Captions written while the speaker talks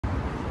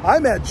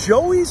I'm at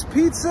Joey's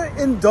Pizza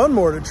in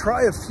Dunmore to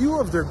try a few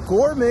of their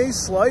gourmet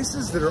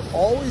slices that are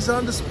always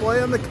on display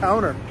on the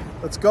counter.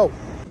 Let's go.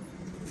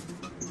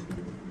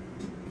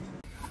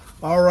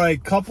 All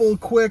right, couple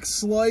quick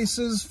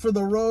slices for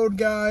the road,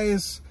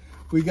 guys.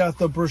 We got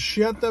the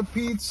Bruschetta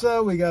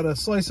Pizza. We got a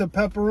slice of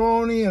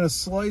pepperoni and a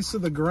slice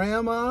of the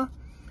grandma.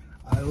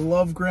 I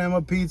love grandma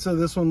pizza.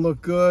 This one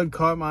looked good,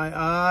 caught my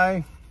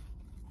eye.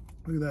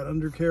 Look at that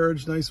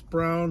undercarriage, nice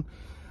brown.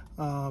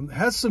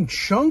 Has some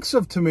chunks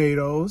of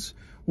tomatoes,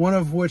 one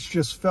of which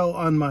just fell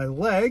on my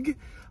leg.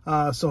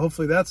 So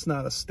hopefully that's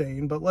not a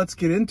stain, but let's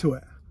get into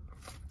it.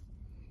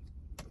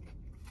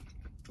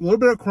 A little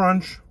bit of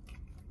crunch.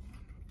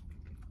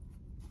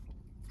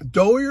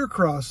 Doughier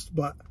crust,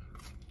 but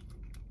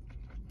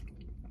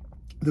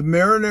the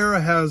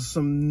marinara has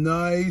some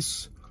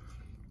nice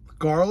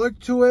garlic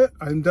to it.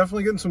 I'm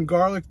definitely getting some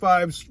garlic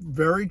vibes.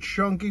 Very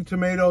chunky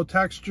tomato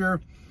texture.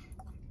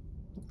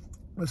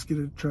 Let's try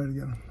it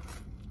again.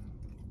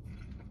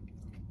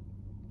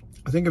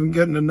 I think I'm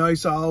getting a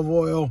nice olive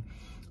oil.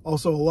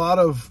 Also a lot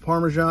of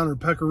Parmesan or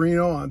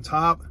Pecorino on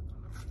top.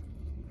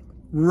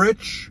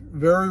 Rich,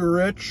 very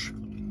rich.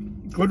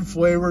 Good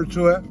flavor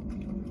to it.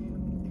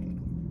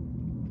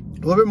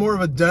 A little bit more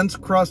of a dense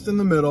crust in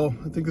the middle.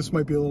 I think this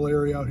might be a little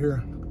airy out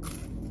here.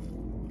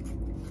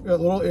 Got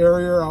a little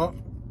airier out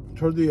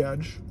toward the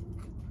edge.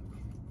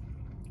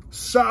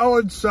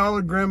 Solid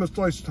grandma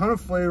slice, ton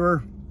of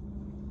flavor.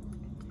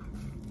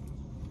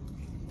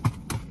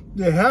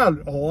 They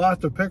had a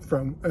lot to pick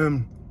from,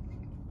 and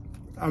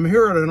I'm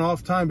here at an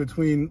off time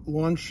between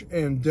lunch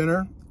and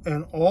dinner,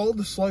 and all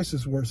the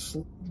slices were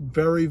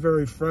very,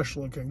 very fresh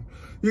looking.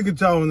 You could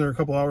tell when they're a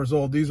couple hours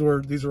old. These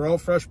are all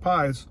fresh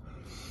pies.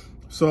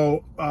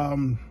 So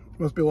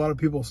must be a lot of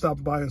people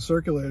stopping by and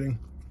circulating,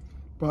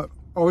 but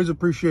always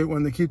appreciate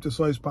when they keep the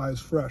sliced pies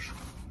fresh.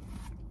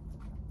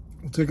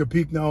 We'll take a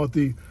peek now at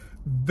the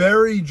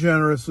very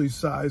generously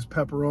sized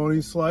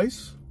pepperoni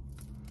slice.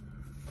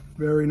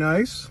 Very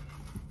nice.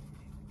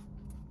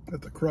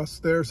 Got the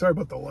crust there. Sorry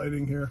about the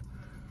lighting here.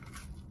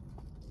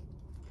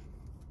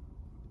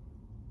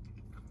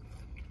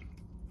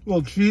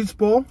 Little cheese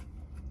pull.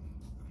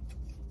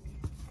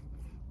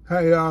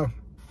 Hey,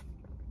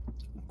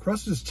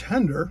 crust is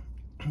tender,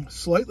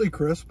 slightly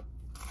crisp.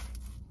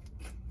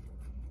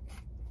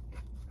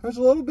 Has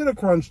a little bit of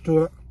crunch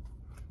to it.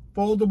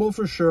 Foldable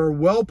for sure.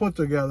 Well put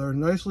together.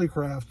 Nicely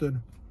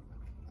crafted.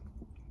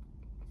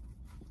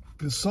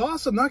 The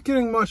sauce, I'm not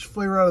getting much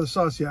flavor out of the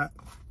sauce yet.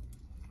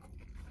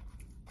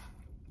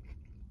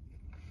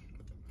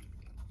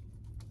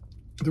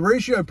 The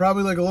ratio, I'd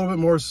probably like a little bit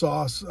more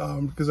sauce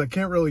because I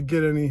can't really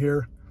get any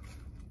here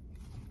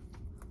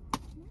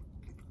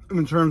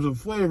in terms of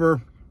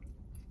flavor.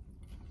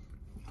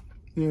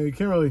 Yeah, you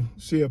can't really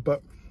see it,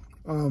 but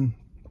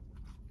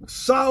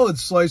solid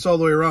slice all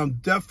the way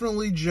around.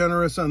 Definitely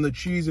generous on the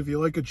cheese if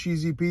you like a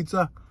cheesy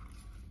pizza.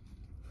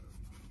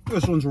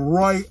 This one's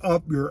right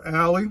up your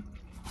alley.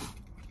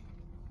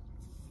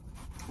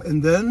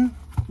 And then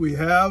we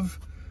have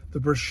the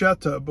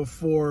bruschetta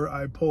before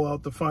I pull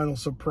out the final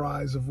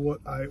surprise of what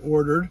I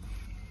ordered.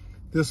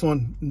 This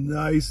one,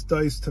 nice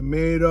diced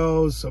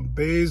tomatoes, some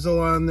basil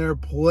on there,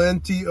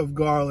 plenty of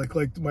garlic.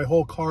 Like my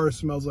whole car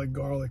smells like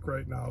garlic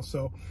right now.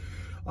 So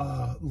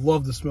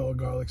love the smell of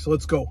garlic. So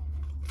let's go.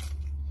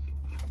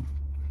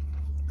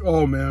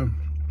 Oh man.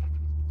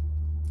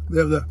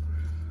 They have the,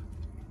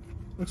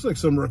 looks like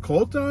some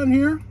ricotta on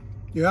here.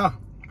 Yeah.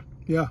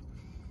 A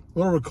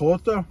little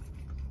ricotta.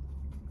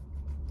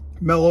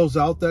 Mellows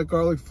out that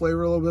garlic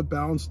flavor a little bit,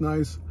 balanced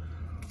nice.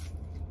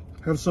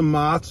 Have some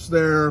mozz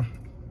there.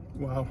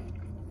 Wow,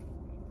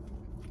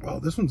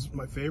 this one's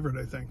my favorite,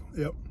 I think.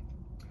 Yep.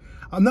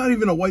 I'm not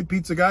even a white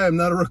pizza guy. I'm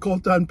not a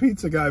ricotta on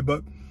pizza guy,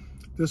 but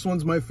this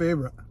one's my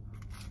favorite.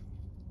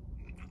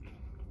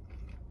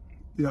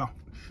 Yeah,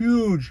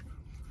 huge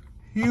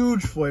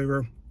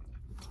flavor.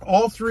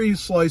 All three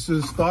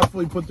slices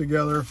thoughtfully put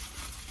together.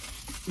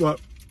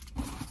 But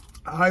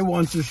I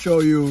want to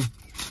show you,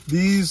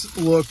 these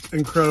look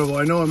incredible.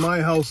 I know in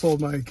my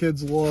household, my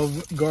kids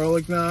love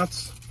garlic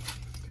knots,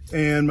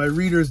 and my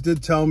readers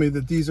did tell me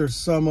that these are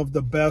some of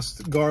the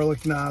best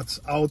garlic knots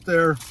out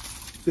there.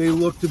 They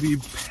look to be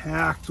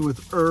packed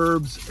with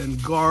herbs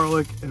and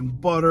garlic and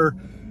butter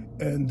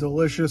and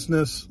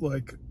deliciousness.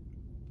 Like,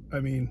 I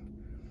mean,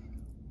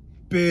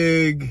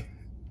 big,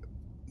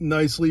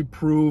 nicely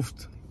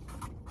proofed,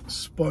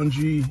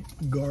 spongy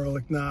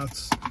garlic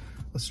knots.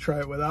 Let's try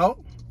it without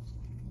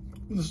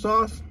the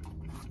sauce.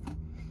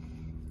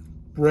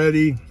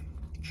 Bready,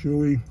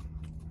 chewy,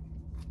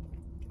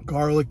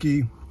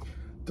 garlicky,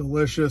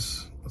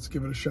 delicious. Let's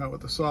give it a shot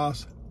with the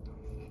sauce.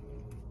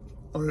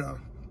 Oh yeah,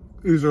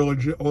 these are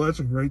legit. Oh, that's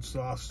a great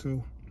sauce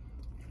too.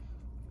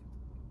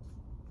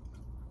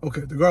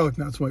 Okay, the garlic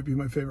knots might be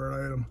my favorite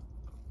item.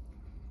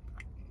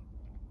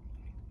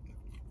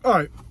 All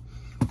right,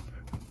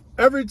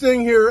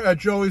 everything here at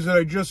Joey's that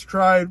I just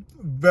tried,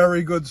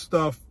 very good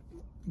stuff.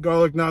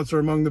 Garlic knots are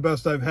among the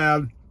best I've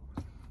had.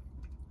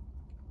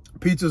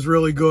 Pizza's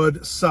really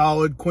good,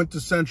 solid,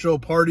 quintessential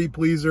party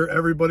pleaser,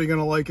 everybody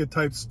gonna like it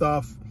type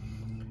stuff.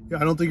 Yeah,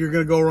 I don't think you're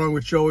going to go wrong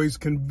with Joey's.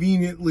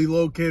 Conveniently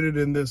located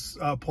in this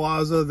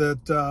plaza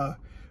that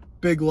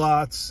Big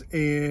Lots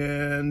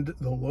and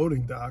the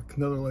loading dock,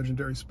 another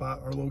legendary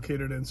spot, are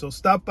located in. So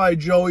stop by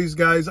Joey's,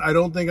 guys. I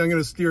don't think I'm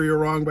going to steer you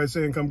wrong by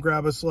saying come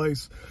grab a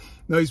slice.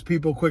 Nice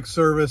people, quick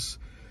service,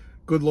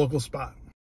 good local spot.